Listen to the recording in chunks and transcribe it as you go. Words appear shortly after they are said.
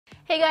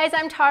Hey guys,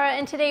 I'm Tara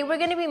and today we're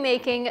going to be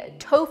making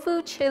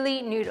tofu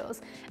chili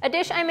noodles, a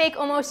dish I make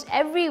almost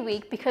every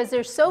week because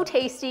they're so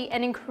tasty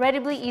and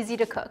incredibly easy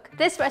to cook.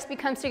 This recipe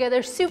comes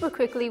together super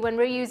quickly when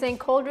we're using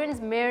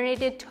Cauldron's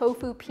marinated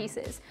tofu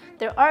pieces.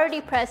 They're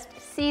already pressed,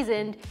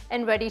 seasoned,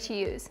 and ready to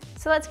use.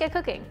 So let's get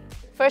cooking.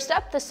 First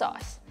up, the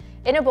sauce.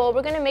 In a bowl,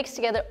 we're going to mix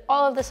together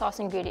all of the sauce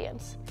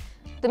ingredients.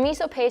 The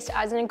miso paste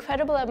adds an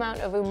incredible amount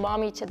of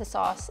umami to the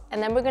sauce,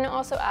 and then we're going to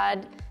also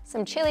add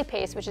some chili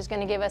paste, which is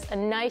going to give us a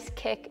nice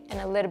kick and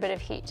a little bit of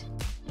heat.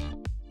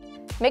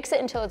 Mix it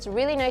until it's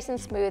really nice and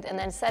smooth, and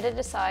then set it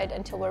aside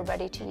until we're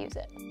ready to use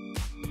it.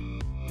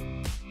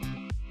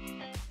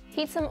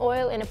 Heat some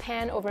oil in a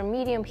pan over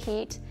medium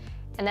heat,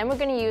 and then we're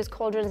going to use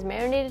Cauldron's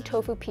marinated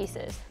tofu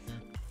pieces.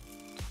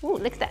 Ooh,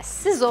 look at that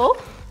sizzle.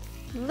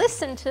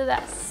 Listen to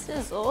that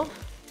sizzle.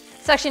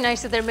 It's actually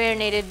nice that they're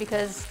marinated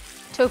because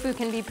tofu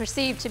can be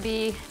perceived to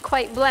be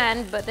quite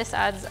bland, but this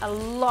adds a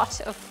lot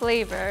of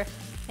flavor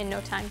in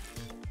no time.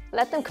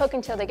 Let them cook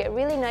until they get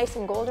really nice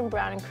and golden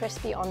brown and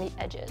crispy on the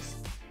edges.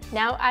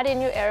 Now add in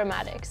your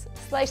aromatics,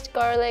 sliced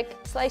garlic,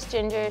 sliced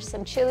ginger,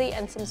 some chili,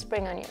 and some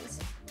spring onions.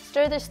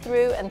 Stir this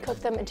through and cook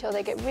them until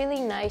they get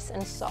really nice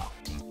and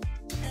soft.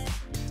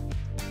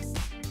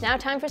 Now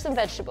time for some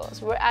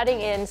vegetables. We're adding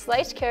in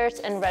sliced carrots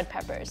and red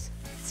peppers.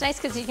 It's nice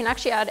because you can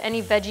actually add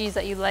any veggies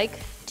that you like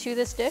to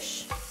this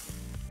dish.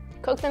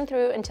 Cook them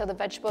through until the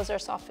vegetables are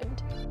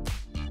softened.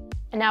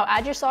 And now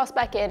add your sauce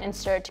back in and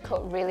stir it to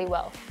coat really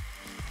well.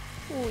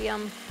 Ooh,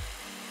 yum.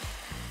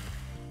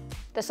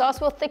 The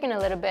sauce will thicken a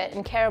little bit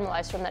and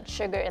caramelize from that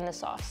sugar in the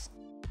sauce.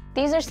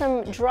 These are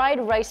some dried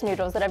rice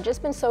noodles that have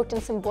just been soaked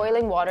in some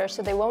boiling water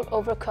so they won't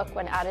overcook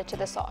when added to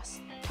the sauce.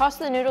 Toss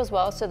the noodles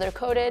well so they're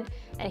coated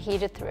and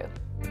heated through.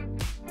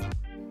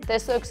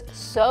 This looks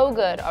so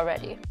good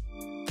already.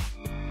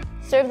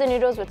 Serve the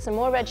noodles with some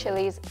more red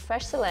chilies,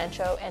 fresh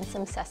cilantro, and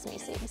some sesame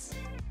seeds.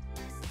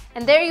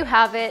 And there you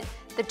have it,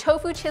 the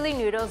tofu chili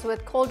noodles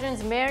with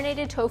Cauldron's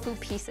marinated tofu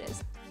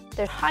pieces.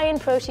 They're high in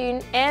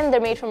protein and they're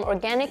made from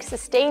organic,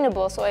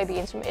 sustainable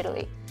soybeans from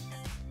Italy.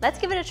 Let's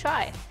give it a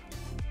try.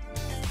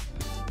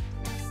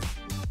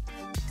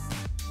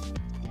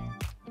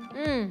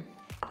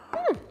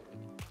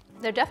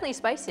 They're definitely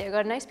spicy. I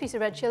got a nice piece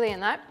of red chili in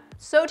that.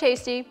 So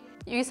tasty.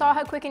 You saw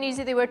how quick and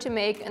easy they were to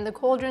make, and the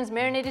Cauldron's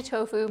marinated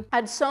tofu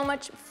adds so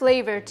much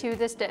flavor to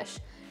this dish.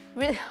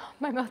 Really,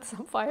 my mouth's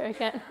on fire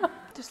again.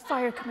 There's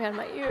fire coming out of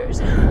my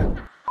ears.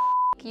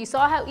 You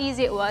saw how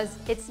easy it was.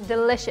 It's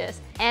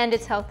delicious and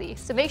it's healthy.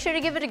 So make sure to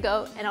give it a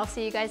go, and I'll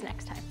see you guys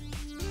next time.